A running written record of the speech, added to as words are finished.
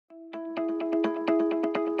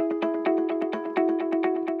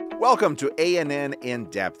Welcome to A&N In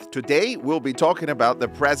Depth. Today, we'll be talking about the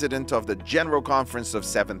president of the General Conference of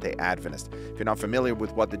Seventh-day Adventists. If you're not familiar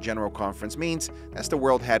with what the General Conference means, that's the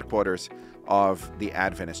world headquarters of the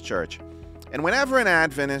Adventist Church. And whenever an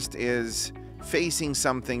Adventist is facing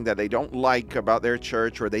something that they don't like about their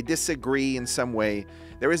church or they disagree in some way,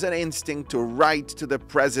 there is an instinct to write to the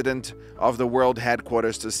president of the world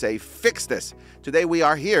headquarters to say, fix this. Today we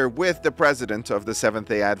are here with the president of the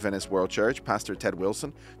Seventh-day Adventist World Church, Pastor Ted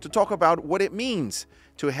Wilson, to talk about what it means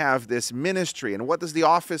to have this ministry and what does the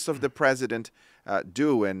office of the president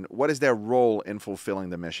do and what is their role in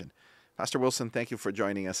fulfilling the mission. Pastor Wilson, thank you for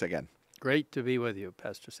joining us again. Great to be with you,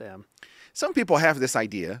 Pastor Sam. Some people have this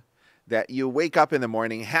idea that you wake up in the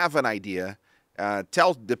morning, have an idea,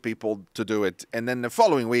 tell the people to do it, and then the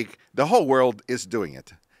following week, the whole world is doing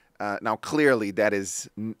it. Now, clearly, that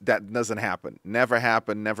doesn't happen. Never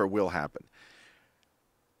happened, never will happen.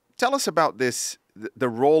 Tell us about this, the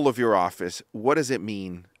role of your office. What does it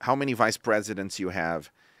mean? How many vice presidents you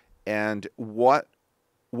have? And what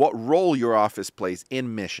role your office plays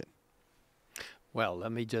in mission? Well,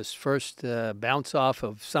 let me just first bounce off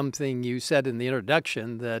of something you said in the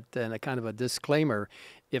introduction, that and a kind of a disclaimer.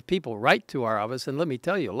 If people write to our office, and let me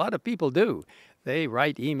tell you, a lot of people do. They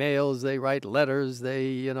write emails, they write letters,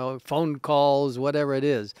 they, phone calls, whatever it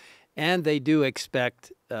is. And they do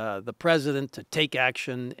expect the president to take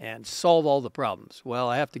action and solve all the problems. Well,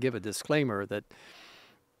 I have to give a disclaimer that,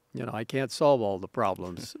 I can't solve all the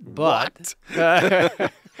problems. But,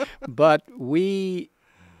 but we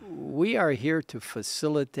are here to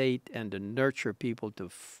facilitate and to nurture people to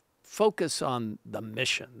focus on the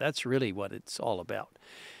mission. That's really what it's all about.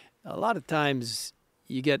 A lot of times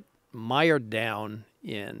you get mired down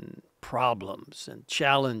in problems and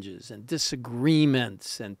challenges and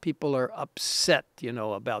disagreements, and people are upset,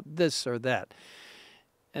 about this or that.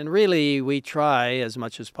 And really, we try as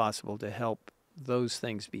much as possible to help those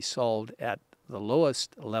things be solved at the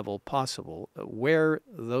lowest level possible where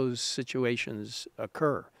those situations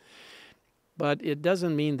occur. But it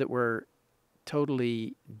doesn't mean that we're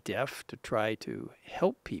totally deaf to try to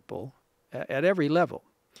help people at every level.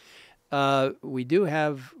 We do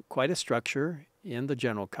have quite a structure in the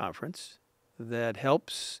General Conference that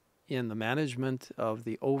helps in the management of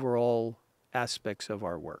the overall aspects of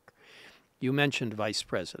our work. You mentioned vice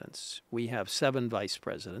presidents. We have 7 vice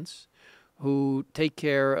presidents who take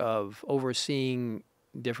care of overseeing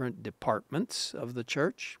different departments of the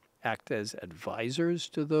church, act as advisors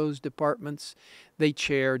to those departments. They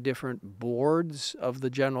chair different boards of the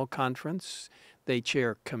General Conference. They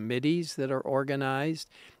chair committees that are organized.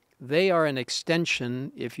 They are an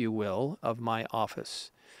extension, if you will, of my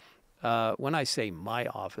office. When I say my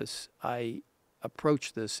office, I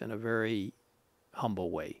approach this in a very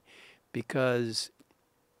humble way, because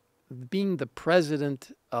being the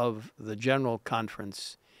president of the General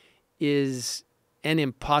Conference is an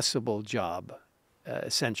impossible job,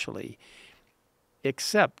 essentially,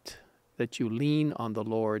 except that you lean on the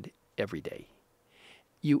Lord every day.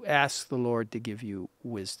 You ask the Lord to give you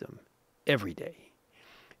wisdom every day.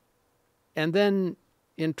 And then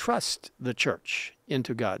entrust the church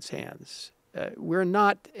into God's hands. We're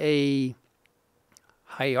not a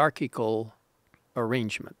hierarchical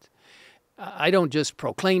arrangement. I don't just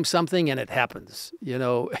proclaim something and it happens.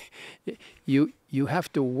 You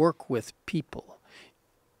have to work with people.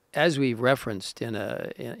 As we've referenced in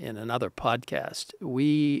another podcast,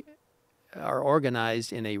 we are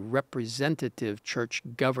organized in a representative church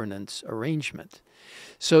governance arrangement.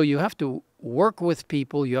 So you have to work with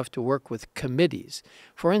people, you have to work with committees.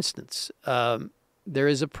 For instance, there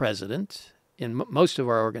is a president. In most of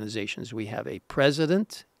our organizations, we have a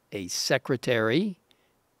president, a secretary,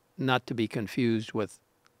 not to be confused with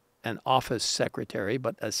an office secretary,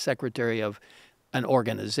 but a secretary of an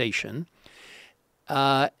organization.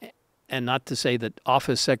 And not to say that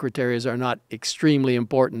office secretaries are not extremely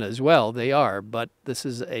important as well. They are, but this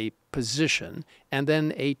is a position. And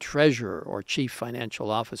then a treasurer or chief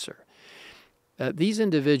financial officer. These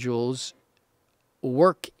individuals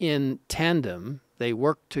work in tandem. They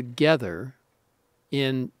work together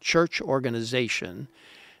in church organization,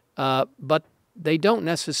 but they don't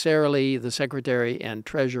necessarily, the secretary and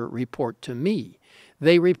treasurer, report to me.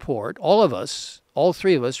 They report, all of us, all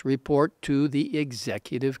 3 of us report to the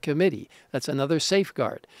executive committee. That's another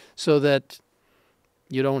safeguard, so that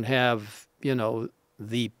you don't have,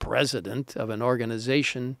 the president of an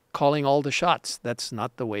organization calling all the shots. That's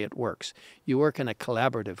not the way it works. You work in a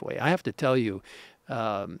collaborative way. I have to tell you,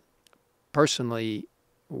 personally,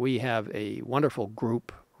 we have a wonderful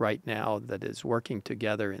group right now that is working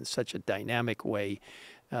together in such a dynamic way.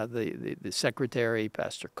 The secretary,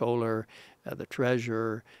 Pastor Kohler, the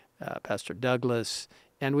treasurer, Pastor Douglas,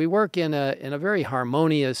 and we work in a very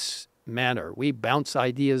harmonious manner. We bounce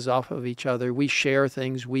ideas off of each other. We share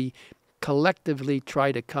things. We collectively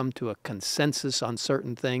try to come to a consensus on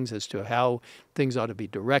certain things as to how things ought to be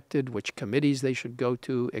directed, which committees they should go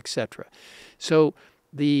to, etc. So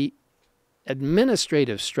the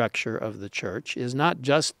administrative structure of the church is not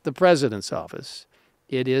just the president's office.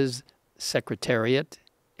 It is secretariat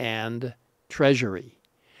and treasury.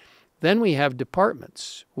 Then we have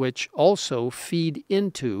departments, which also feed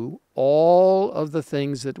into all of the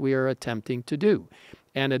things that we are attempting to do.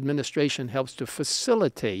 And administration helps to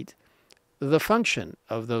facilitate the function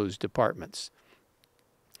of those departments.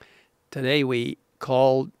 Today we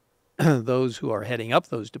call those who are heading up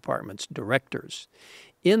those departments directors.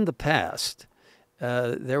 In the past,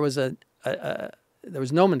 there was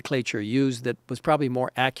nomenclature used that was probably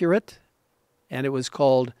more accurate, and it was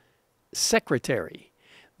called secretary.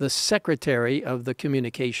 The secretary of the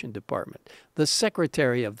communication department, the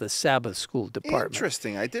secretary of the Sabbath school department.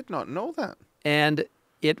 Interesting. I did not know that. And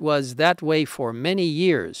it was that way for many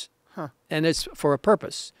years. And it's for a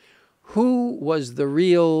purpose. Who was the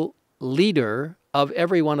real leader of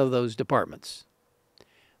every one of those departments?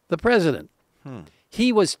 The president.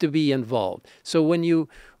 He was to be involved. So when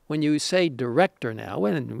you say director now,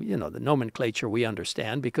 and the nomenclature we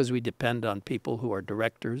understand because we depend on people who are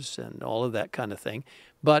directors and all of that kind of thing,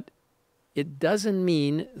 but it doesn't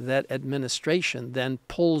mean that administration then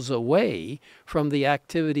pulls away from the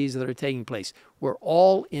activities that are taking place. We're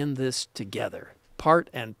all in this together,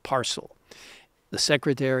 part and parcel. The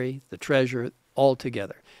secretary, the treasurer, all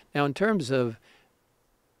together. Now, in terms of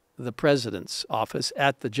the president's office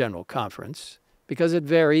at the General Conference, because it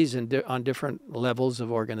varies on different levels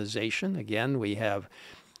of organization. Again, we have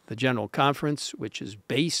the General Conference, which is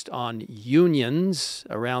based on unions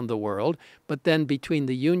around the world, but then between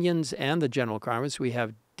the unions and the General Conference, we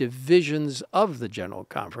have divisions of the General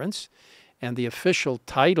Conference, and the official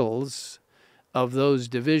titles of those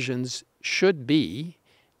divisions should be,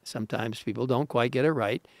 sometimes people don't quite get it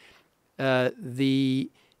right,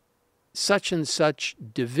 the such and such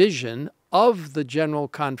division of the General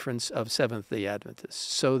Conference of Seventh-day Adventists,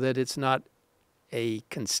 so that it's not a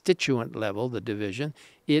constituent level, the division.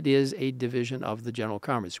 It is a division of the General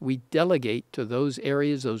Conference. We delegate to those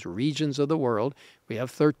areas, those regions of the world, we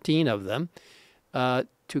have 13 of them,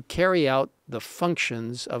 to carry out the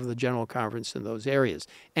functions of the General Conference in those areas.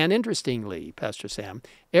 And interestingly, Pastor Sam,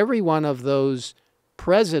 every one of those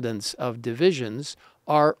presidents of divisions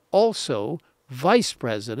are also vice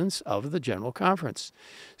presidents of the General Conference.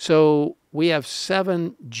 So we have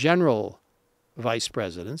 7 general vice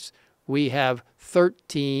presidents. We have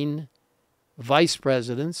 13 vice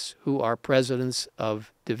presidents who are presidents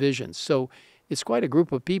of divisions. So it's quite a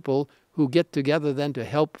group of people who get together then to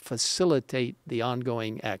help facilitate the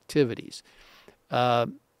ongoing activities.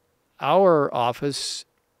 Our office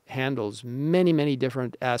handles many, many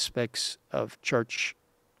different aspects of church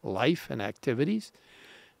life and activities.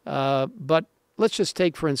 But let's just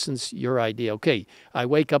take, for instance, your idea. Okay, I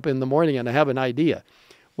wake up in the morning and I have an idea.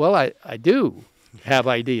 Well, I do have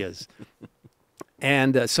ideas,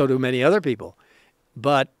 and so do many other people.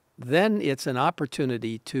 But then it's an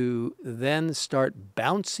opportunity to then start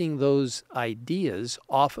bouncing those ideas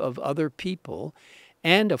off of other people.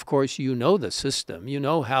 And, of course, you know the system. You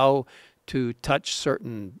know how to touch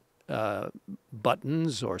certain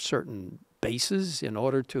buttons or certain bases in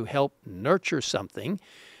order to help nurture something.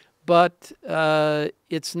 But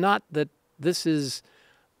it's not that this is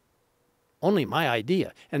only my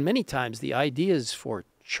idea. And many times the ideas for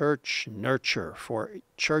church nurture, for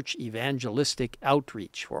church evangelistic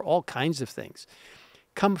outreach, for all kinds of things,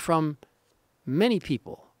 come from many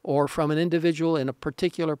people or from an individual in a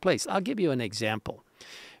particular place. I'll give you an example.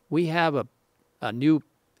 We have a new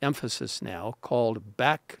emphasis now called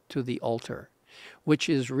Back to the Altar, which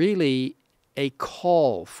is really a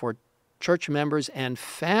call for church members and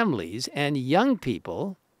families and young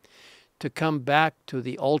people to come back to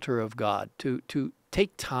the altar of God, to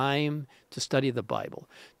take time to study the Bible,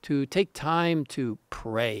 to take time to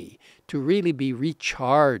pray, to really be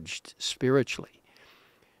recharged spiritually.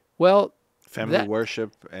 Well, family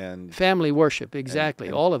worship, exactly,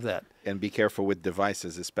 and all of that. And be careful with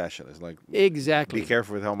devices, especially. It's like exactly. Be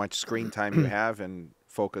careful with how much screen time you have, and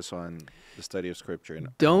focus on the study of Scripture.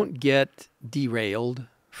 Don't get derailed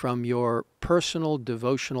from your personal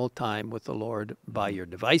devotional time with the Lord by your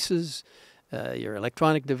devices, your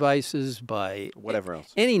electronic devices, by whatever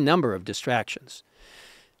else, any number of distractions.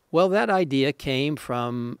 Well, that idea came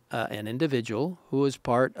from an individual who was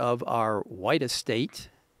part of our white estate,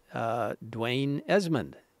 Dwayne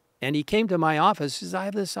Esmond. And he came to my office, he says, I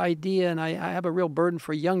have this idea, and I have a real burden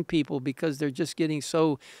for young people because they're just getting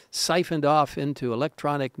so siphoned off into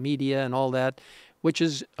electronic media and all that, which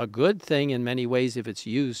is a good thing in many ways if it's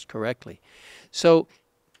used correctly. So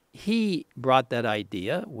he brought that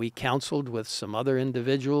idea. We counseled with some other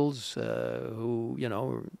individuals who,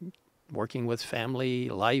 working with family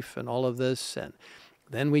life and all of this. And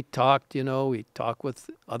then we talked, we talked with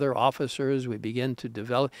other officers. We began to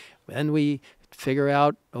develop. Then we figure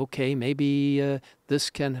out, okay, maybe this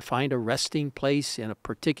can find a resting place in a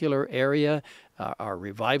particular area, our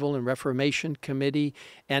Revival and Reformation Committee.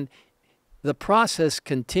 And the process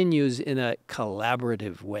continues in a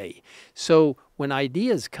collaborative way. So when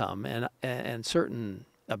ideas come and certain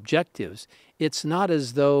objectives, it's not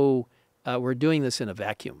as though we're doing this in a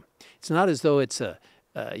vacuum. It's not as though it's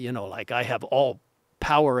like I have all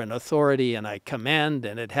power and authority and I command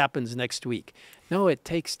and it happens next week. No, it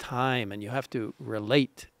takes time and you have to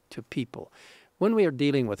relate to people. When we are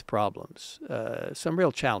dealing with problems, some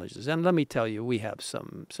real challenges, and let me tell you, we have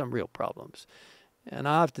some real problems. And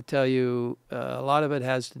I have to tell you, a lot of it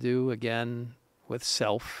has to do, again, with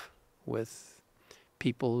self, with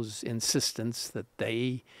people's insistence that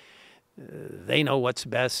they know what's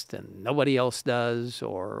best and nobody else does,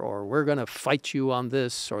 or we're going to fight you on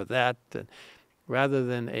this or that, rather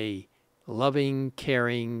than a loving,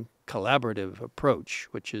 caring, collaborative approach,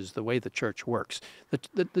 which is the way the church works.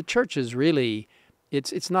 The church is really,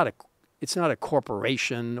 it's not a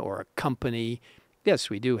corporation or a company.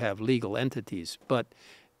 Yes, we do have legal entities, but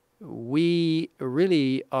we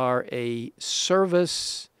really are a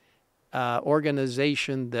service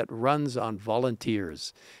organization that runs on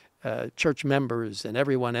volunteers, church members and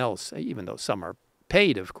everyone else, even though some are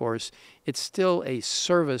paid, of course. It's still a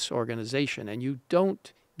service organization, and you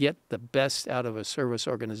don't get the best out of a service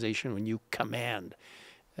organization when you command.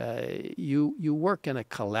 You work in a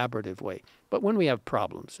collaborative way. But when we have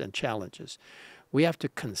problems and challenges, we have to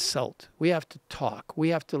consult, we have to talk, we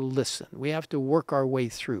have to listen, we have to work our way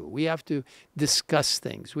through, we have to discuss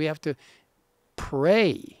things, we have to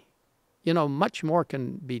pray. Much more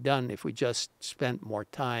can be done if we just spent more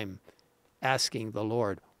time asking the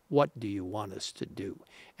Lord, what do you want us to do?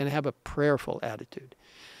 And have a prayerful attitude.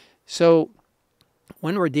 So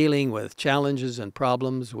when we're dealing with challenges and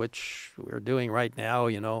problems, which we're doing right now,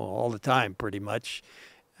 all the time pretty much,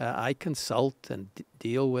 I consult and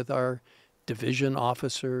deal with our division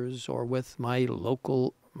officers or with my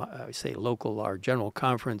local, our general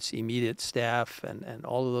conference, immediate staff, and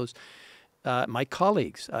all of those. My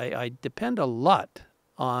colleagues, I depend a lot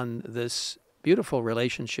on this beautiful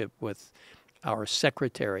relationship with our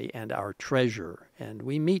secretary and our treasurer, and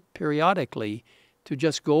we meet periodically to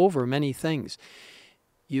just go over many things.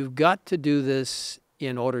 You've got to do this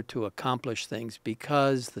in order to accomplish things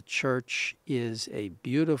because the church is a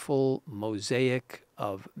beautiful mosaic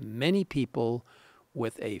of many people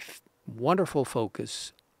with a wonderful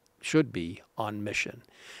focus, should be, on mission.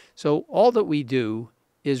 So all that we do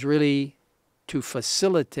is really to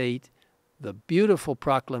facilitate the beautiful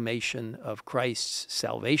proclamation of Christ's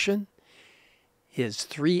salvation, his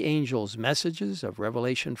three angels' messages of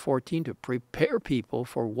Revelation 14 to prepare people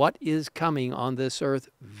for what is coming on this earth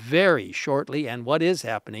very shortly and what is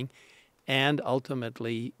happening, and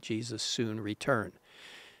ultimately Jesus' soon return.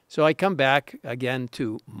 So I come back again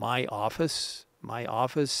to my office. My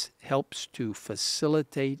office helps to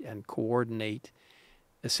facilitate and coordinate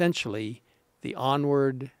essentially the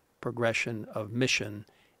onward progression of mission,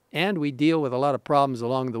 and we deal with a lot of problems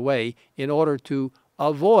along the way in order to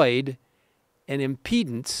avoid an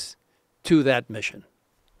impedance to that mission.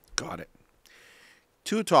 Got it.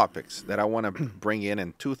 Two topics that I want to bring in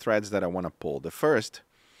and two threads that I want to pull. The first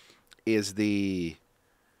is the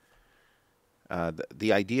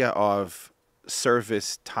idea of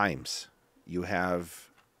service times.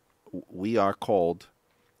 We are called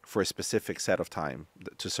for a specific set of time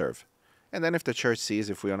to serve. And then if the church sees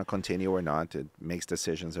if we want to continue or not, it makes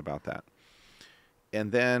decisions about that.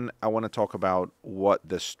 And then I want to talk about what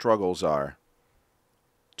the struggles are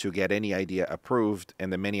to get any idea approved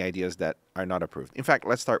and the many ideas that are not approved. In fact,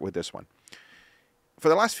 let's start with this one. For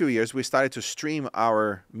the last few years, we started to stream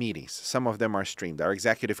our meetings. Some of them are streamed. Our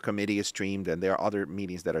executive committee is streamed, and there are other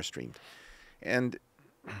meetings that are streamed. And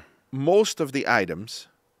most of the items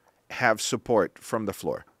have support from the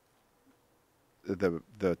floor.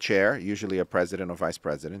 The chair, usually a president or vice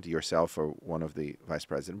president, yourself or one of the vice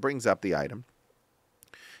president, brings up the item.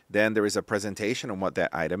 Then there is a presentation on what that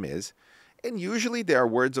item is. And usually there are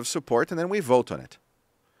words of support, and then we vote on it.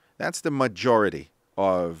 That's the majority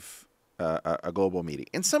of a global meeting.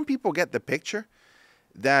 And some people get the picture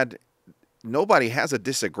that nobody has a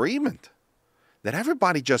disagreement, that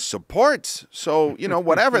everybody just supports. So,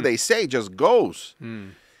 whatever they say just goes.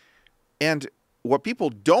 And what people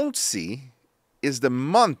don't see is the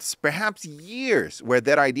months, perhaps years, where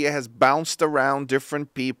that idea has bounced around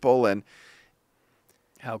different people. And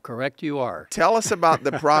how correct you are. Tell us about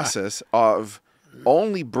the process of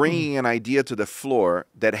only bringing an idea to the floor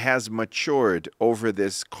that has matured over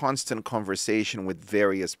this constant conversation with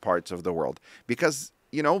various parts of the world. Because,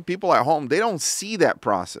 people at home, they don't see that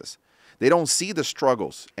process. They don't see the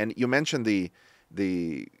struggles. And you mentioned the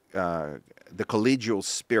collegial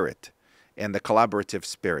spirit and the collaborative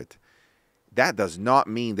spirit. That does not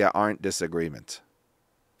mean there aren't disagreements.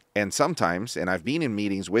 And sometimes, and I've been in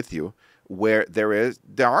meetings with you, where there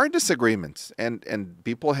are disagreements and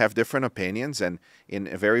people have different opinions, and in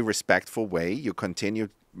a very respectful way, you continue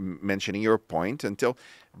mentioning your point until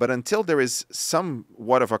there is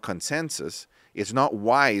somewhat of a consensus. It's not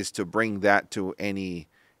wise to bring that to any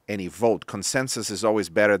vote. Consensus is always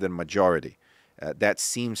better than majority. That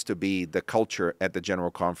seems to be the culture at the General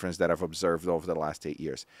Conference that I've observed over the last 8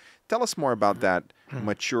 years. Tell us more about that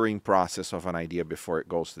maturing process of an idea before it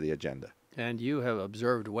goes to the agenda. And you have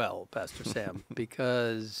observed well, Pastor Sam,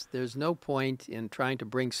 because there's no point in trying to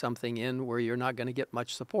bring something in where you're not going to get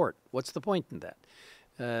much support. What's the point in that?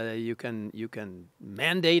 You can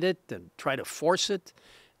mandate it and try to force it,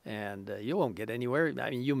 and you won't get anywhere. I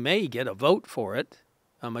mean, you may get a vote for it,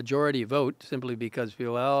 a majority vote, simply because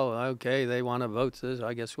people, okay, they want to vote this,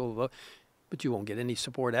 I guess we'll vote. But you won't get any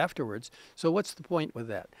support afterwards. So what's the point with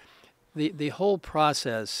that? The whole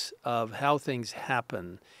process of how things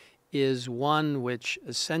happen is one which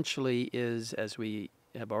essentially is, as we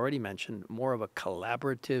have already mentioned, more of a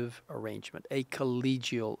collaborative arrangement, a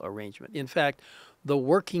collegial arrangement. In fact, the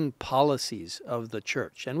working policies of the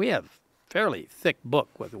church, and we have a fairly thick book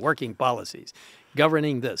with working policies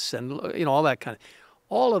governing this and all that kind of,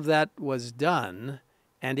 all of that was done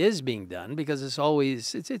and is being done because it's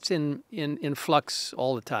in flux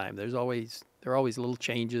all the time. There are always little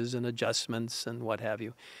changes and adjustments and what have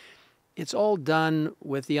you. It's all done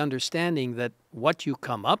with the understanding that what you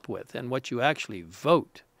come up with and what you actually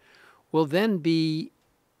vote will then be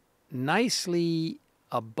nicely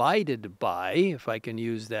abided by, if I can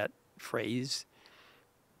use that phrase,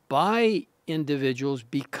 by individuals,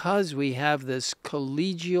 because we have this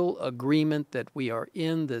collegial agreement that we are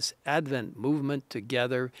in this Advent movement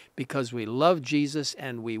together because we love Jesus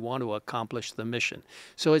and we want to accomplish the mission.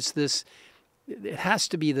 So it has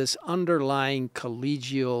to be this underlying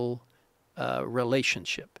collegial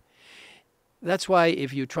relationship. That's why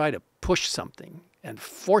if you try to push something and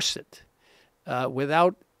force it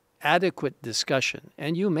without adequate discussion,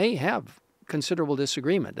 and you may have considerable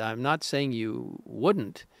disagreement, I'm not saying you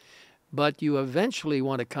wouldn't, but you eventually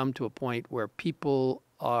want to come to a point where people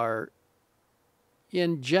are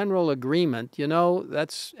in general agreement,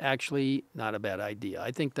 that's actually not a bad idea.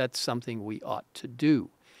 I think that's something we ought to do.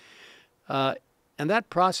 And that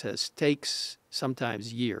process takes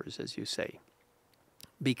sometimes years, as you say,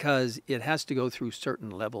 because it has to go through certain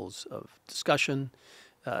levels of discussion.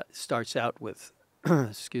 Starts out with,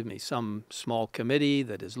 some small committee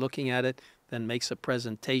that is looking at it, then makes a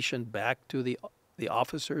presentation back to the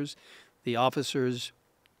officers. The officers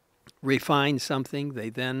refine something.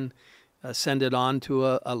 They then send it on to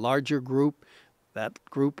a larger group. That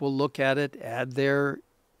group will look at it, add their,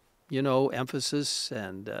 emphasis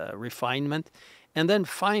and refinement. And then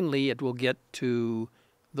finally it will get to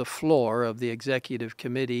the floor of the executive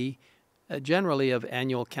committee, generally of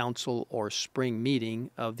annual council or spring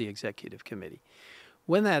meeting of the executive committee.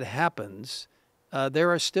 When that happens,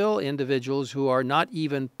 there are still individuals who are not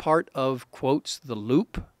even part of, quotes, the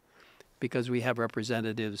loop, because we have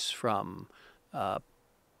representatives from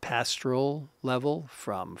pastoral level,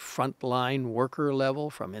 from frontline worker level,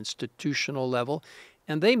 from institutional level,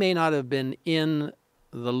 and they may not have been in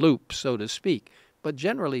the loop, so to speak. But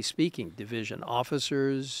generally speaking, division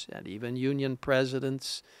officers and even union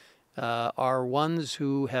presidents are ones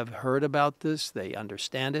who have heard about this. They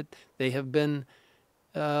understand it. They have been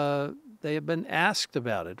asked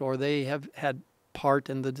about it, or they have had part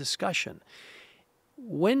in the discussion.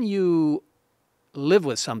 When you live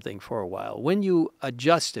with something for a while, when you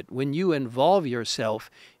adjust it, when you involve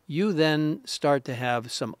yourself, you then start to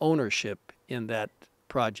have some ownership in that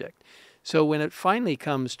project. So when it finally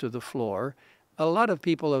comes to the floor, a lot of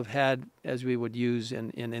people have had, as we would use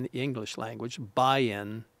in the English language,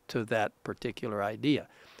 buy-in to that particular idea.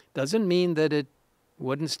 Doesn't mean that it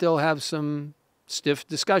wouldn't still have some stiff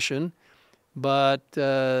discussion, but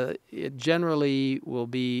it generally will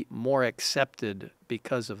be more accepted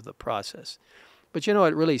because of the process. But it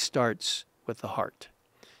really starts with the heart.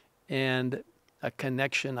 And a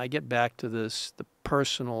connection. I get back to this, the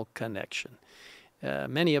personal connection.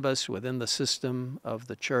 Many of us within the system of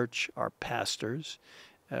the church are pastors.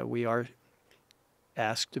 We are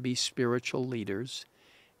asked to be spiritual leaders.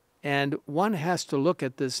 And one has to look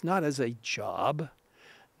at this not as a job,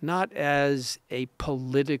 not as a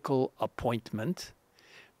political appointment,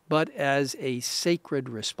 but as a sacred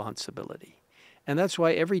responsibility. And that's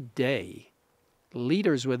why every day,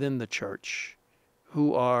 leaders within the church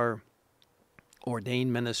who are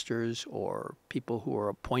ordained ministers or people who are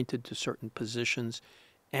appointed to certain positions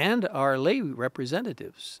and are lay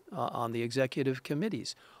representatives on the executive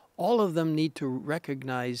committees, all of them need to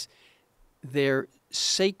recognize their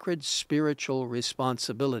sacred spiritual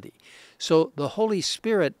responsibility. So the Holy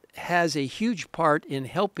Spirit has a huge part in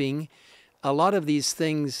helping a lot of these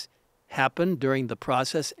things happen during the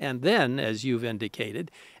process, and then, as you've indicated,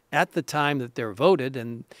 at the time that they're voted,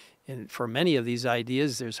 and for many of these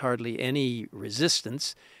ideas, there's hardly any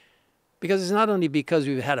resistance, because it's not only because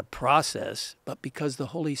we've had a process, but because the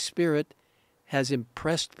Holy Spirit has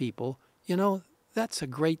impressed people, that's a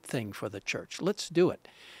great thing for the church. Let's do it.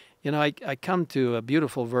 I come to a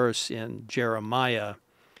beautiful verse in Jeremiah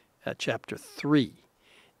chapter 3,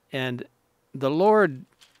 and the Lord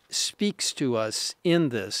speaks to us in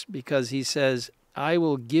this because he says, I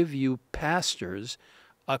will give you pastors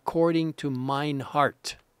according to mine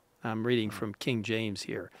heart. I'm reading from King James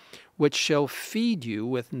here, which shall feed you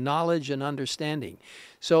with knowledge and understanding.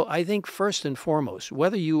 So I think first and foremost,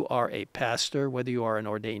 whether you are a pastor, whether you are an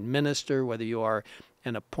ordained minister, whether you are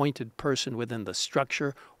an appointed person within the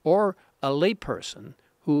structure, or a layperson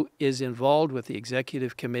who is involved with the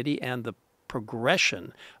executive committee and the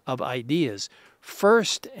progression of ideas,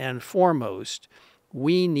 first and foremost,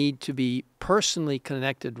 we need to be personally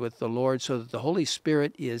connected with the Lord so that the Holy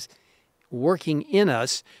Spirit is working in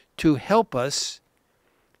us to help us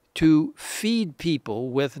to feed people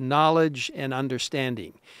with knowledge and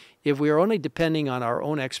understanding. If we are only depending on our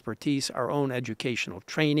own expertise, our own educational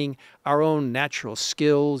training, our own natural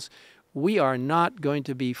skills, we are not going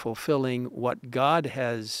to be fulfilling what God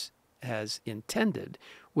has intended,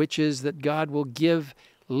 which is that God will give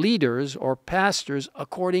leaders or pastors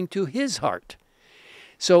according to his heart.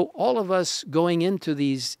 So all of us going into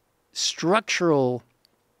these structural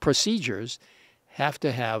procedures have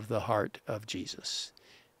to have the heart of Jesus.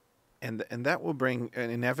 And that will bring an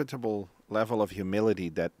inevitable level of humility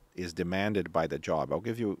that is demanded by the job. I'll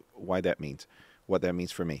give you what that means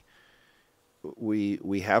for me.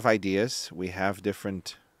 We have ideas, we have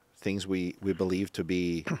different things we believe to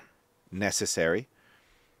be necessary.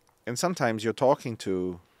 And sometimes you're talking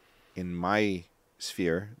to, in my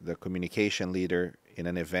sphere, the communication leader in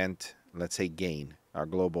an event, let's say GAIN, our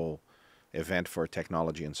global event for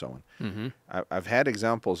technology and so on. Mm-hmm. I've had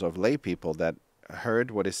examples of lay people that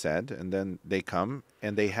heard what is said, and then they come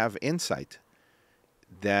and they have insight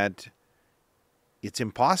that it's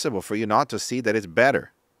impossible for you not to see that it's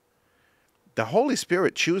better. The Holy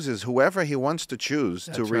Spirit chooses whoever he wants to choose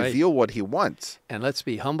to reveal what he wants. And let's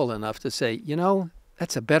be humble enough to say,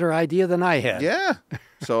 that's a better idea than I had. Yeah.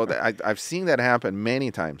 So I've seen that happen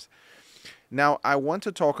many times. Now, I want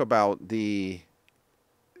to talk about the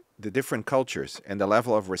different cultures and the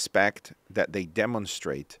level of respect that they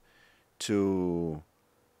demonstrate to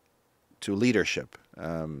leadership.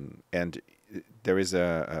 And there is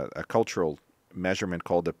a cultural measurement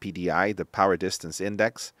called the PDI, the Power Distance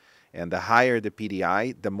Index. And the higher the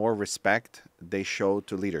PDI, the more respect they show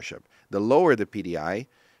to leadership. The lower the PDI,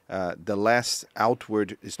 the less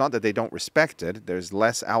outward, it's not that they don't respect it, there's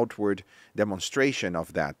less outward demonstration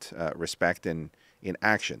of that respect in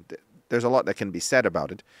action. There's a lot that can be said about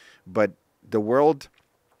it, but the world,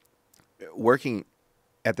 working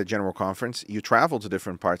at the General Conference, you travel to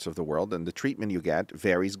different parts of the world, and the treatment you get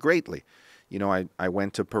varies greatly. I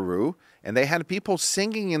went to Peru, and they had people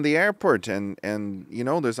singing in the airport, and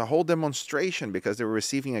there's a whole demonstration because they were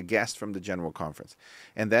receiving a guest from the General Conference.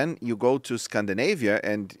 And then you go to Scandinavia,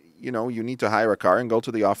 and you need to hire a car and go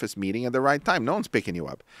to the office meeting at the right time. No one's picking you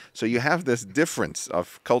up. So you have this difference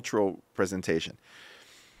of cultural presentation.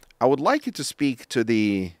 I would like you to speak to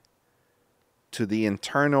the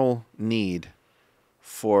internal need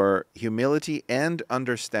for humility and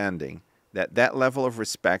understanding that level of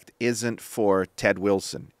respect isn't for Ted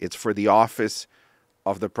Wilson. It's for the office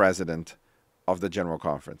of the president of the General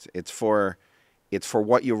Conference. It's for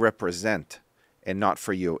what you represent and not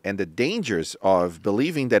for you. And the dangers of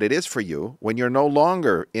believing that it is for you when you're no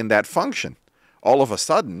longer in that function. All of a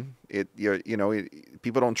sudden,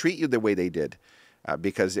 people don't treat you the way they did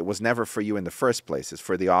because it was never for you in the first place. It's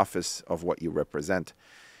for the office of what you represent.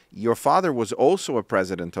 Your father was also a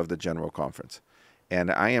president of the General Conference. And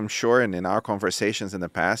I am sure, and in our conversations in the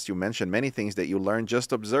past, you mentioned many things that you learned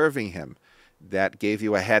just observing him that gave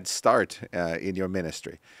you a head start in your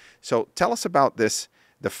ministry. So tell us about this,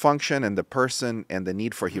 the function and the person and the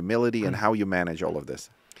need for humility and how you manage all of this.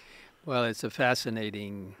 Well, it's a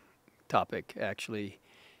fascinating topic, actually.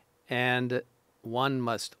 And one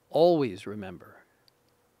must always remember,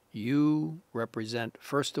 you represent,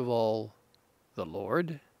 first of all, the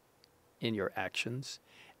Lord in your actions,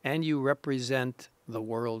 and you represent the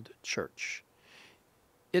world church.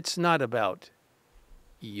 It's not about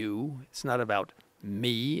you. It's not about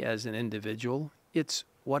me as an individual. It's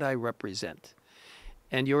what I represent.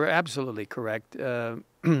 And you're absolutely correct.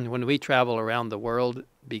 When we travel around the world,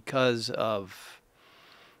 because of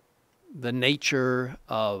the nature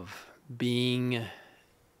of being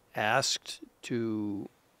asked to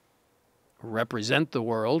represent the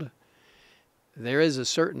world, there is a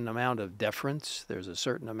certain amount of deference. There's a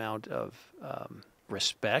certain amount of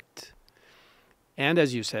respect. And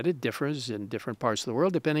as you said, it differs in different parts of the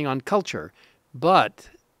world depending on culture. But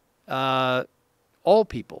all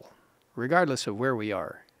people, regardless of where we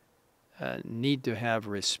are, need to have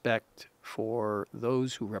respect for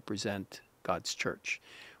those who represent God's church.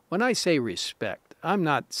 When I say respect, I'm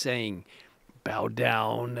not saying bow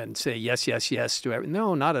down and say yes, yes, yes to everything.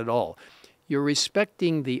 No, not at all. You're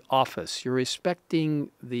respecting the office. You're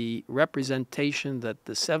respecting the representation that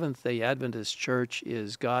the Seventh-day Adventist Church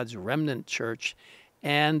is God's remnant church,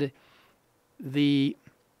 and the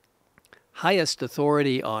highest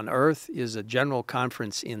authority on earth is a general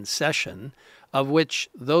conference in session, of which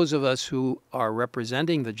those of us who are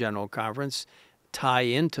representing the general conference tie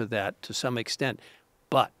into that to some extent.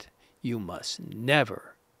 But you must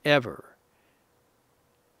never, ever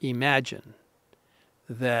imagine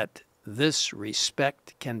that this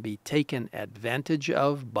respect can be taken advantage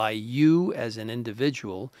of by you as an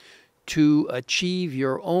individual to achieve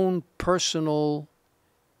your own personal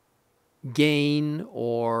gain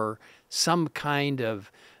or some kind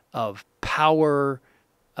of power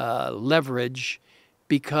leverage,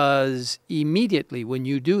 because immediately when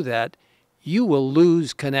you do that, you will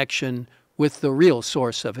lose connection with the real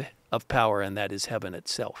source of power, and that is heaven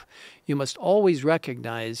itself. You must always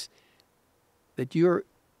recognize that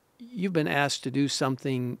you've been asked to do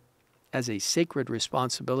something as a sacred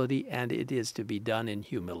responsibility, and it is to be done in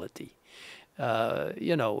humility.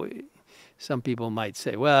 Some people might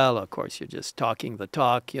say, well, of course, you're just talking the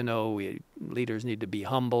talk. Leaders need to be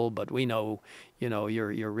humble, but we know,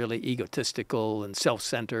 you're really egotistical and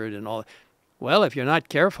self-centered and all. Well, if you're not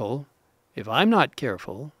careful, if I'm not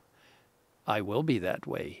careful, I will be that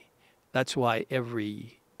way. That's why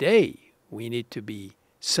every day we need to be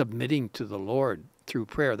submitting to the Lord through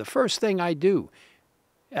prayer. The first thing I do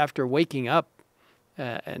after waking up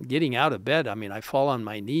and getting out of bed, I fall on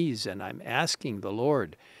my knees and I'm asking the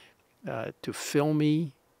Lord to fill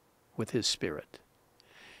me with His Spirit,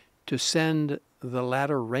 to send the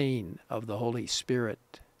latter rain of the Holy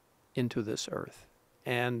Spirit into this earth.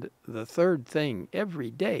 And the third thing, every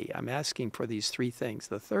day I'm asking for these three things.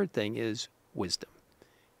 The third thing is wisdom,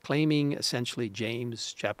 claiming essentially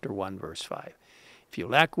James chapter 1, verse 5. If you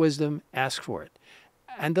lack wisdom, ask for it.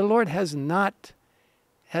 And the Lord has not,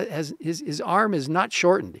 his arm is not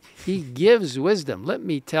shortened. He gives wisdom. Let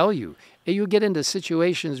me tell you, you get into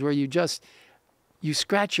situations where you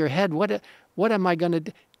scratch your head. What am I going to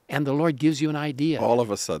do? And the Lord gives you an idea. All of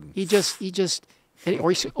a sudden. He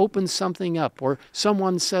opens something up, or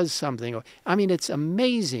someone says something. It's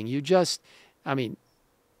amazing. It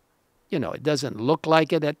doesn't look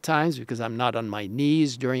like it at times because I'm not on my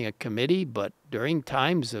knees during a committee, but during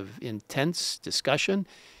times of intense discussion,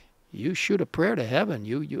 you shoot a prayer to heaven.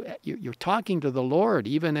 You're talking to the Lord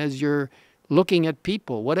even as you're looking at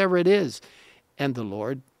people, whatever it is, and the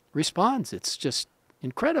Lord responds. It's just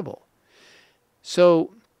incredible.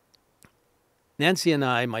 So Nancy and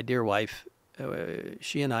I, my dear wife,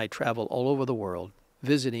 she and I travel all over the world,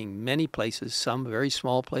 visiting many places, some very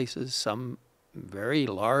small places, some very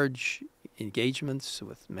large engagements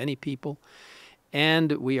with many people.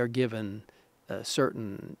 And we are given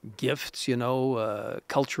certain gifts,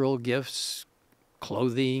 cultural gifts,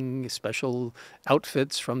 clothing, special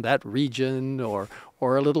outfits from that region, or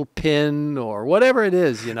a little pin, or whatever it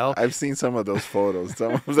is, I've seen some of those photos.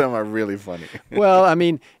 Some of them are really funny. Well,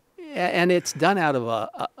 and it's done out of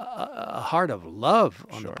a heart of love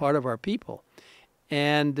on the part of our people.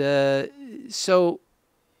 And so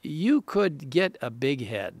you could get a big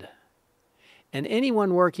head. And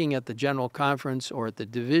anyone working at the general conference or at the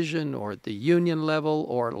division or at the union level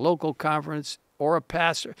or local conference or a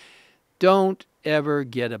pastor, don't ever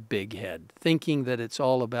get a big head thinking that it's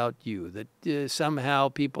all about you, that somehow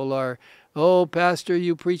people are Oh, Pastor,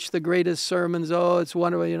 you preach the greatest sermons. Oh, it's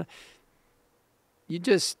wonderful. You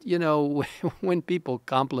just, when people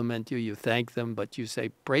compliment you, you thank them, but you say,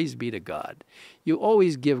 praise be to God. You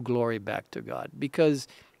always give glory back to God, because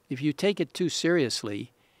if you take it too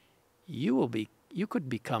seriously, you could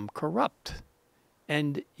become corrupt,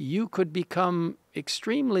 and you could become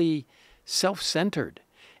extremely self-centered,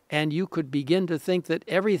 and you could begin to think that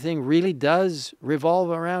everything really does revolve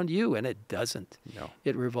around you, and it doesn't. No.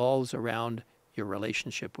 It revolves around your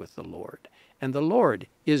relationship with the Lord. And the Lord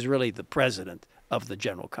is really the president of the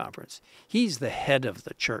General Conference. He's the head of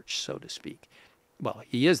the church, so to speak. Well,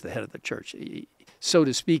 he is the head of the church. So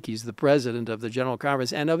to speak, he's the president of the General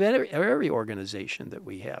Conference and of every organization that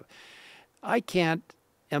we have. I can't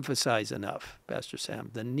emphasize enough, Pastor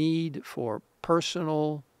Sam, the need for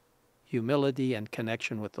personal humility and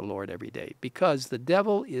connection with the Lord every day, because the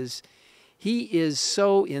devil is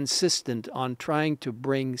so insistent on trying to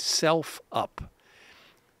bring self up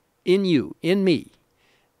in you, in me,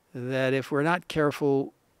 that if we're not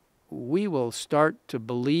careful, we will start to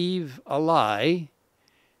believe a lie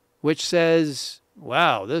which says,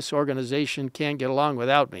 wow, this organization can't get along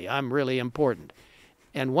without me. I'm really important.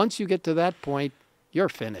 And once you get to that point, you're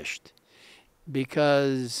finished,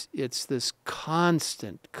 because it's this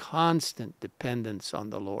constant dependence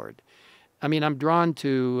on the Lord. I mean, I'm drawn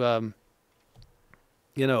to,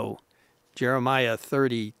 Jeremiah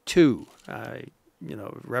 32. I,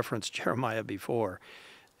 referenced Jeremiah before.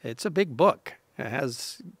 It's a big book. It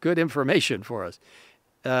has good information for us.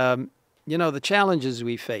 The challenges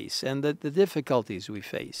we face and the difficulties we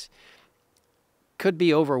face could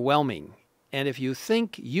be overwhelming. And if you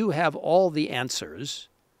think you have all the answers,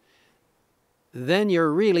 then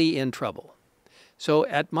you're really in trouble. So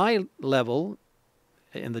at my level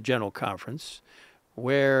in the General Conference,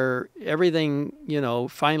 where everything,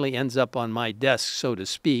 finally ends up on my desk, so to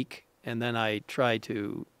speak, and then I try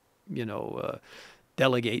to,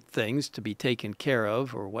 delegate things to be taken care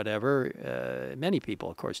of or whatever. Many people,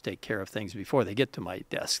 of course, take care of things before they get to my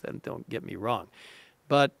desk, then don't get me wrong.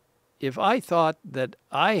 But if I thought that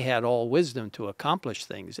I had all wisdom to accomplish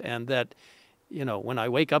things, and that, when I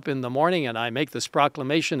wake up in the morning and I make this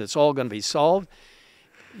proclamation, it's all going to be solved,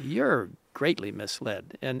 you're greatly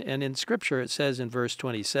misled. And in Scripture, it says in verse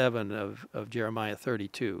 27 of Jeremiah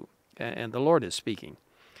 32, and the Lord is speaking,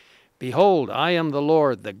 "Behold, I am the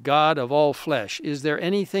Lord, the God of all flesh. Is there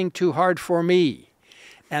anything too hard for me?"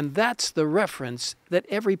 And that's the reference that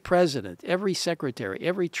every president, every secretary,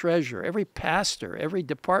 every treasurer, every pastor, every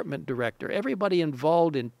department director, everybody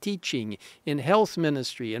involved in teaching, in health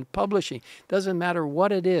ministry, in publishing, doesn't matter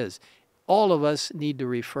what it is, all of us need to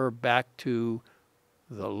refer back to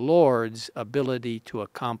the Lord's ability to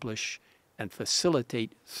accomplish and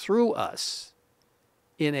facilitate through us,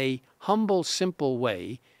 in a humble, simple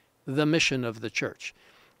way, the mission of the church.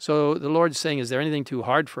 So the Lord's saying, is there anything too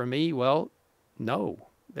hard for me? Well, no.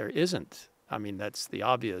 There isn't. I mean, that's the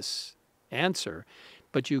obvious answer.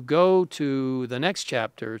 But you go to the next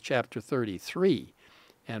chapter, chapter 33,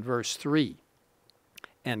 and verse 3.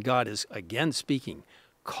 And God is again speaking,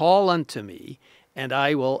 "Call unto me, and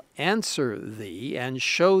I will answer thee, and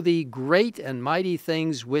show thee great and mighty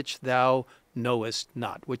things which thou knowest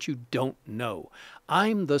not," which you don't know.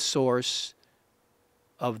 I'm the source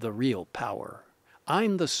of the real power.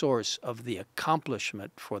 I'm the source of the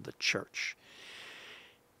accomplishment for the church.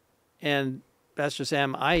 And Pastor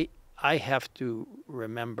Sam, I have to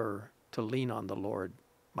remember to lean on the Lord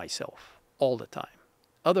myself all the time.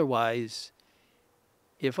 Otherwise,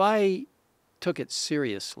 if I took it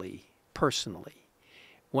seriously, personally,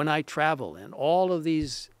 when I travel in all of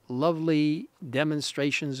these lovely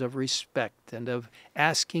demonstrations of respect and of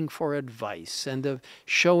asking for advice and of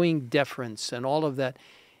showing deference and all of that,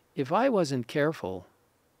 if I wasn't careful,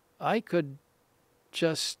 I could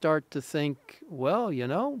just start to think, well,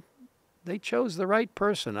 they chose the right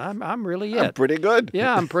person. I'm really it. I'm pretty good.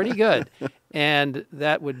 Yeah, I'm pretty good. And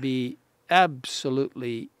that would be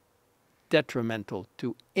absolutely detrimental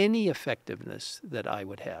to any effectiveness that I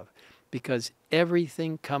would have, because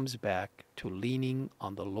everything comes back to leaning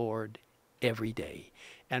on the Lord every day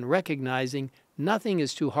and recognizing nothing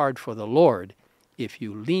is too hard for the Lord if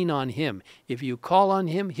you lean on Him. If you call on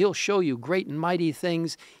Him, He'll show you great and mighty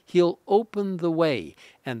things. He'll open the way,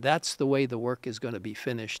 and that's the way the work is going to be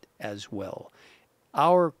finished as well.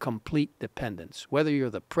 Our complete dependence, whether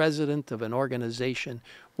you're the president of an organization,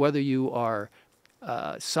 whether you are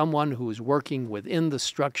someone who is working within the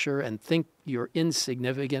structure and think you're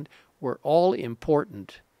insignificant, we're all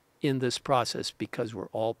important in this process because we're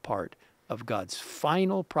all part of God's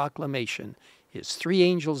final proclamation, His three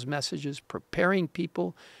angels' messages, preparing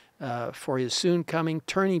people for his soon coming,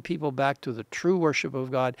 turning people back to the true worship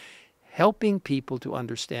of God, helping people to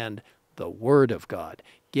understand the Word of God.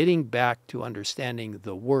 Getting back to understanding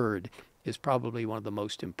the Word is probably one of the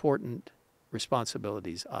most important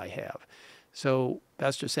responsibilities I have. So,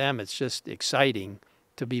 Pastor Sam, it's just exciting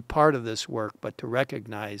to be part of this work, but to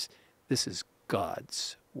recognize this is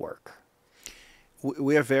God's work.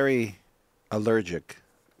 We are very allergic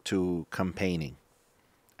to campaigning.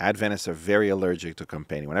 Adventists are very allergic to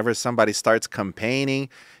campaigning. Whenever somebody starts campaigning,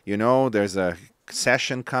 you know, there's a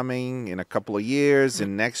session coming in a couple of years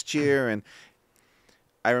and next year. And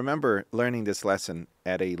I remember learning this lesson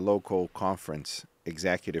at a local conference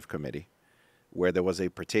executive committee where there was a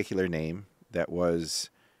particular name that was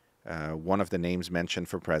one of the names mentioned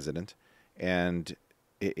for president, and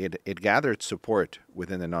it gathered support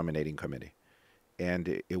within the nominating committee.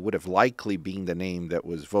 And it would have likely been the name that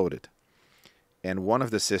was voted. And one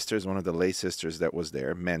of the sisters, one of the lay sisters that was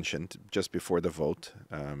there, mentioned just before the vote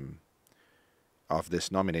of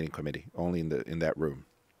this nominating committee, only in that room.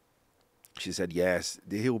 She said, "Yes,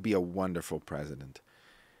 he will be a wonderful president.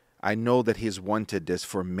 I know that he's wanted this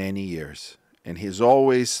for many years, and he's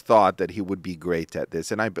always thought that he would be great at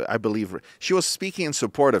this." And I believe she was speaking in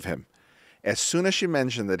support of him. As soon as she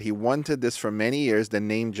mentioned that he wanted this for many years, the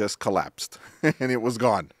name just collapsed, and it was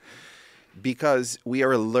gone. Because we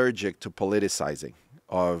are allergic to politicizing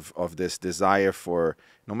of this desire for,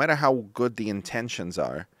 no matter how good the intentions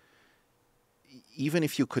are, even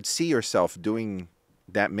if you could see yourself doing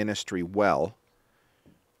that ministry well,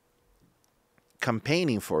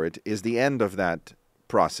 campaigning for it is the end of that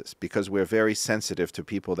process, because we're very sensitive to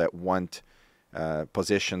people that want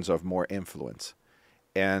positions of more influence.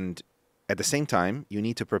 And at the same time, you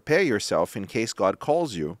need to prepare yourself in case God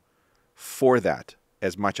calls you for that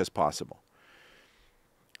as much as possible.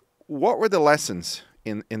 What were the lessons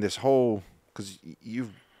in this whole, because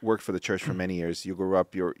you've worked for the church for many years, you grew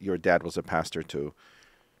up, your dad was a pastor too.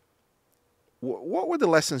 What were the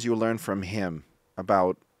lessons you learned from him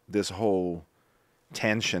about this whole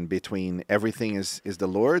tension between everything is the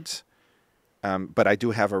Lord's, but I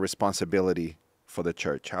do have a responsibility for the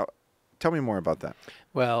church? Tell me more about that.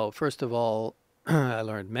 Well, first of all, I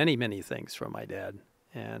learned many, many things from my dad,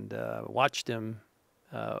 and watched him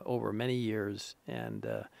over many years, and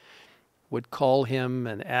would call him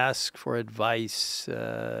and ask for advice,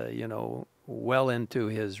 well into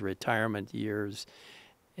his retirement years.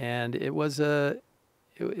 And it was a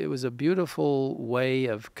beautiful way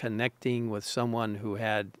of connecting with someone who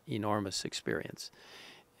had enormous experience.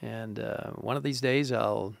 And one of these days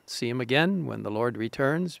I'll see him again when the Lord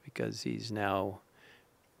returns, because he's now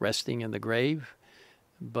resting in the grave.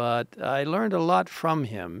 But I learned a lot from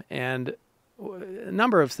him, and a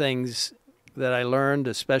number of things that I learned,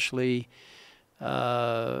 especially,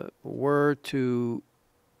 were to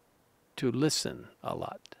listen a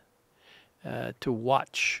lot, to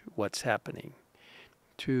watch what's happening,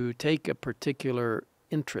 to take a particular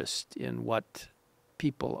interest in what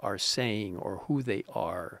people are saying or who they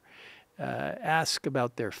are, ask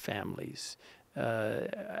about their families,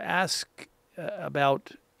 ask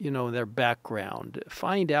about their background,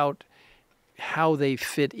 find out how they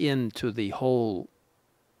fit into the whole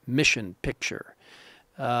mission picture.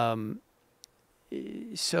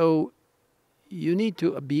 So you need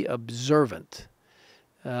to be observant,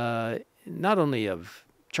 not only of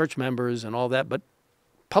church members and all that, but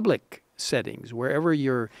public settings. Wherever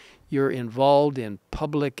you're involved in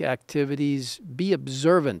public activities, be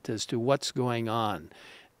observant as to what's going on.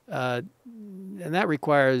 And that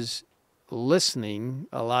requires listening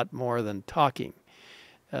a lot more than talking.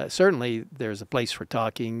 Certainly there's a place for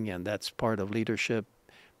talking, and that's part of leadership,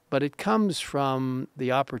 but it comes from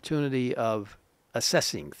the opportunity of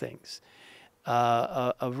assessing things,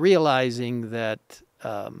 of realizing that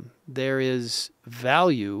there is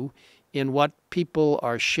value in what people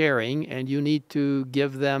are sharing, and you need to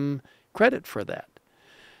give them credit for that.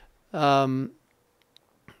 I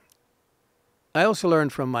also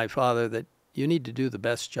learned from my father that you need to do the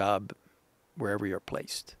best job wherever you're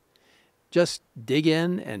placed. Just dig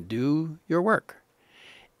in and do your work.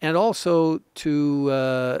 And also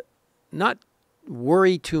to not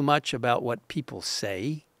worry too much about what people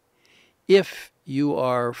say if you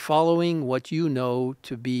are following what you know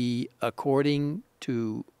to be according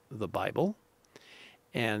to the Bible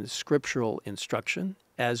and scriptural instruction,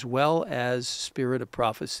 as well as spirit of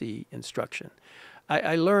prophecy instruction.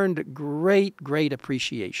 I learned great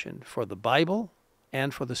appreciation for the Bible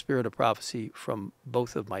and for the spirit of prophecy from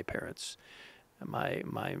both of my parents.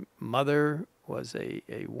 My mother was a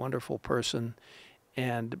wonderful person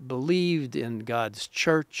and believed in God's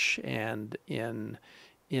church and in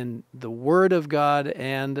in the Word of God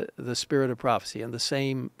and the Spirit of prophecy, and the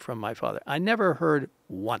same from my father. I never heard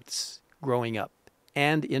once growing up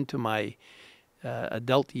and into my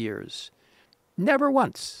adult years, never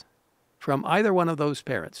once from either one of those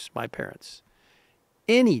parents, my parents,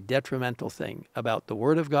 any detrimental thing about the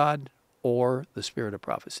Word of God or the Spirit of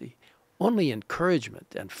prophecy. Only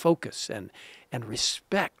encouragement and focus and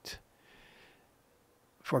respect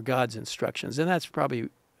for God's instructions. And that's probably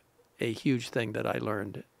a huge thing that I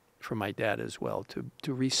learned from my dad as well,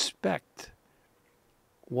 to respect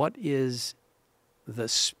what is the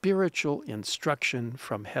spiritual instruction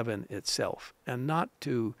from heaven itself, and not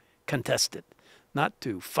to contest it, not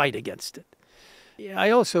to fight against it. I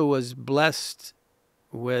also was blessed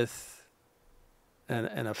with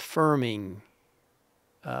an affirming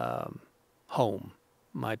home.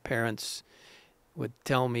 My parents would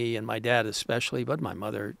tell me, and my dad especially, but my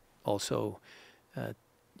mother also,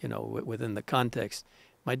 within the context,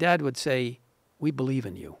 my dad would say, "We believe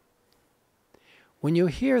in you." When you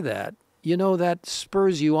hear that, that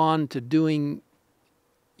spurs you on to doing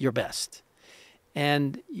your best.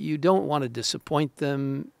 And you don't want to disappoint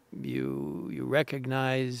them. You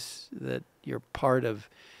recognize that you're part of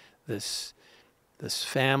this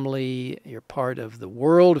family, you're part of the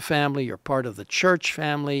world family, you're part of the church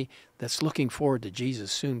family that's looking forward to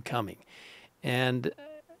Jesus soon coming. And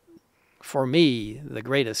for me, the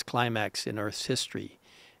greatest climax in Earth's history,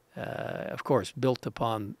 of course, built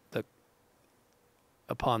upon the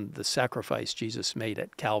sacrifice Jesus made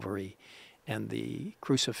at Calvary and the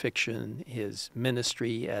crucifixion, his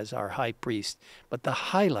ministry as our high priest. But the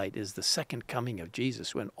highlight is the second coming of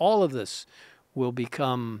Jesus, when all of this will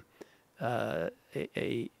become a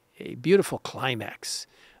beautiful climax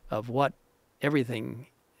of what everything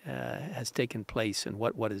has taken place and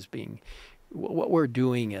what we're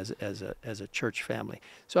doing as a church family.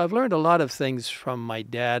 So I've learned a lot of things from my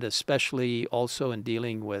dad, especially also in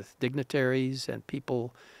dealing with dignitaries and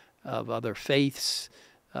people of other faiths.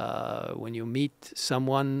 When you meet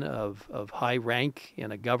someone of high rank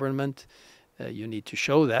in a government, you need to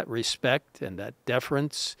show that respect and that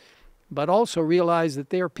deference, but also realize that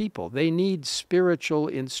they are people. They need spiritual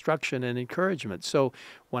instruction and encouragement. So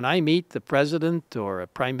when I meet the president or a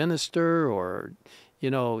prime minister or,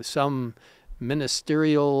 some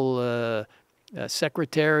ministerial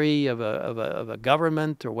secretary of a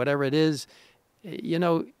government or whatever it is,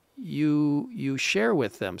 you share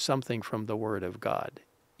with them something from the Word of God.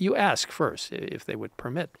 You ask first if they would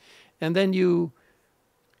permit, and then you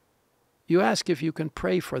ask if you can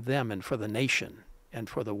pray for them and for the nation and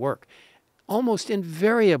for the work. Almost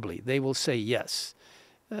invariably, they will say yes.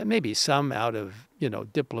 Maybe some out of,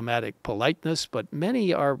 diplomatic politeness, but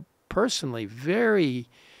many are personally very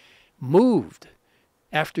moved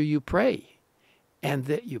after you pray. And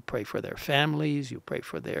that you pray for their families, you pray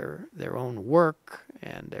for their own work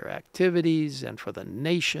and their activities and for the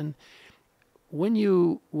nation. When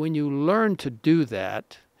you learn to do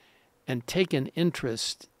that and take an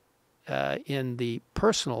interest in the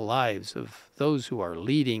personal lives of those who are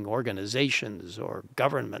leading organizations or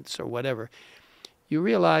governments or whatever, you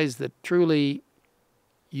realize that truly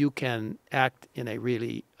you can act in a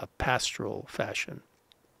pastoral fashion.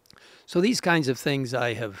 So these kinds of things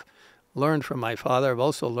I have learned from my father. I've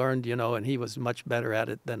also learned, and he was much better at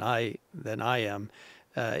it than I am.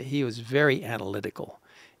 He was very analytical.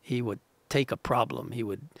 He would take a problem, he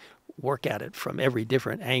would work at it from every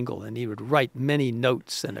different angle, and he would write many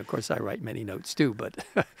notes. And of course, I write many notes too. But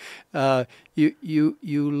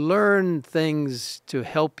you learn things to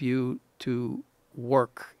help you to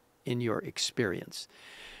work in your experience.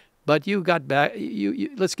 But you got back.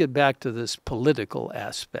 Let's get back to this political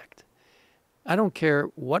aspect. I don't care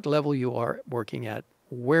what level you are working at,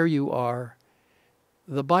 where you are.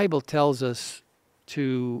 The Bible tells us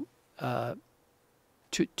to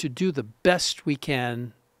do the best we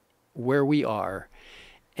can where we are,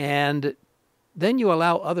 and then you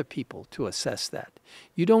allow other people to assess that.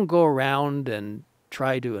 You don't go around and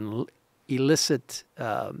try to elicit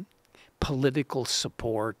political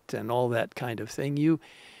support and all that kind of thing. You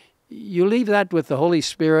leave that with the Holy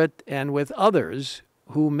Spirit and with others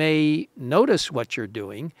who may notice what you're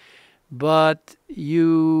doing, but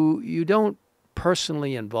you don't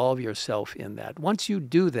personally involve yourself in that. Once you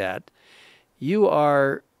do that, you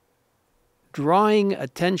are drawing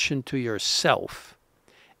attention to yourself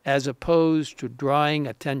as opposed to drawing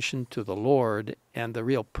attention to the Lord and the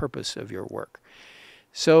real purpose of your work.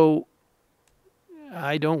 So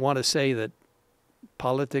I don't want to say that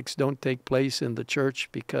politics don't take place in the church,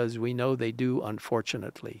 because we know they do,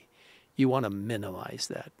 unfortunately. You want to minimize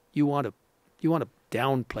that. You want to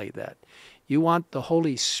downplay that. You want the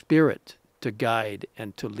Holy Spirit to guide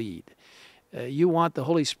and to lead. You want the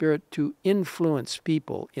Holy Spirit to influence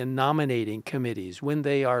people in nominating committees when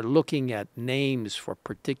they are looking at names for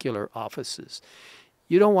particular offices.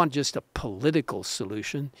 You don't want just a political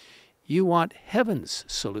solution. You want heaven's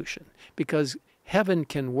solution, because heaven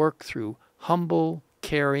can work through humble,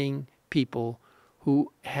 caring people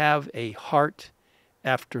who have a heart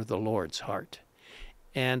after the Lord's heart.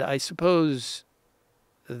 And I suppose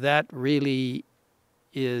that really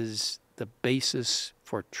is the basis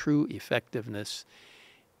for true effectiveness,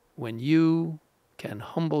 when you can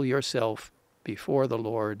humble yourself before the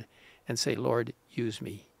Lord and say, Lord, use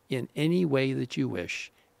me in any way that you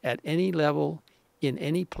wish, at any level, in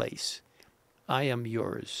any place. I am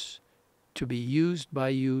yours, to be used by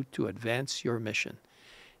you to advance your mission.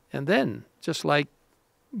 And then, just like,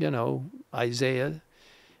 Isaiah,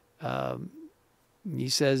 he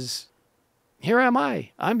says, here am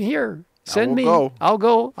I. I'm here. Send me. Go. I'll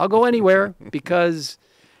go anywhere, because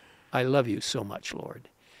I love you so much, Lord.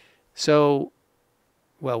 So,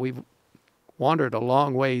 well, we've wandered a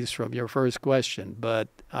long ways from your first question, but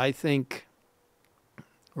I think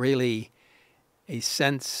really a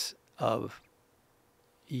sense of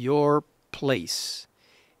your place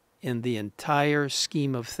in the entire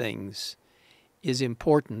scheme of things is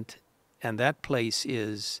important, and that place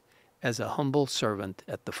is as a humble servant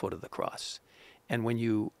at the foot of the cross. And when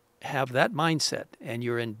you have that mindset and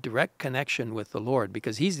you're in direct connection with the Lord,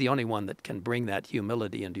 because He's the only one that can bring that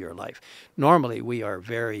humility into your life. Normally, we are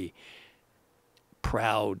very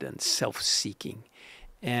proud and self-seeking,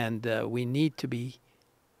 and we need to be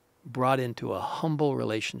brought into a humble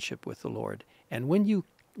relationship with the Lord. And when you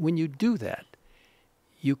do that,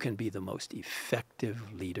 you can be the most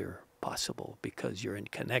effective leader possible, because you're in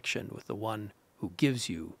connection with the one who gives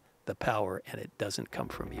you the power, and it doesn't come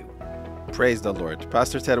from you. Praise the Lord.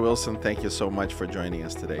 Pastor Ted Wilson, thank you so much for joining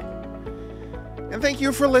us today. And thank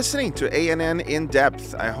you for listening to A&N In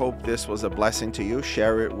Depth. I hope this was a blessing to you.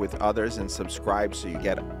 Share it with others and subscribe so you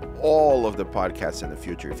get all of the podcasts in the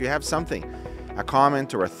future. If you have something, a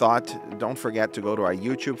comment or a thought, don't forget to go to our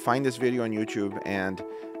YouTube, find this video on YouTube, and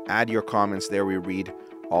add your comments there. We read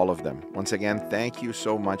all of them. Once again, thank you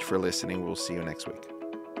so much for listening. We'll see you next week.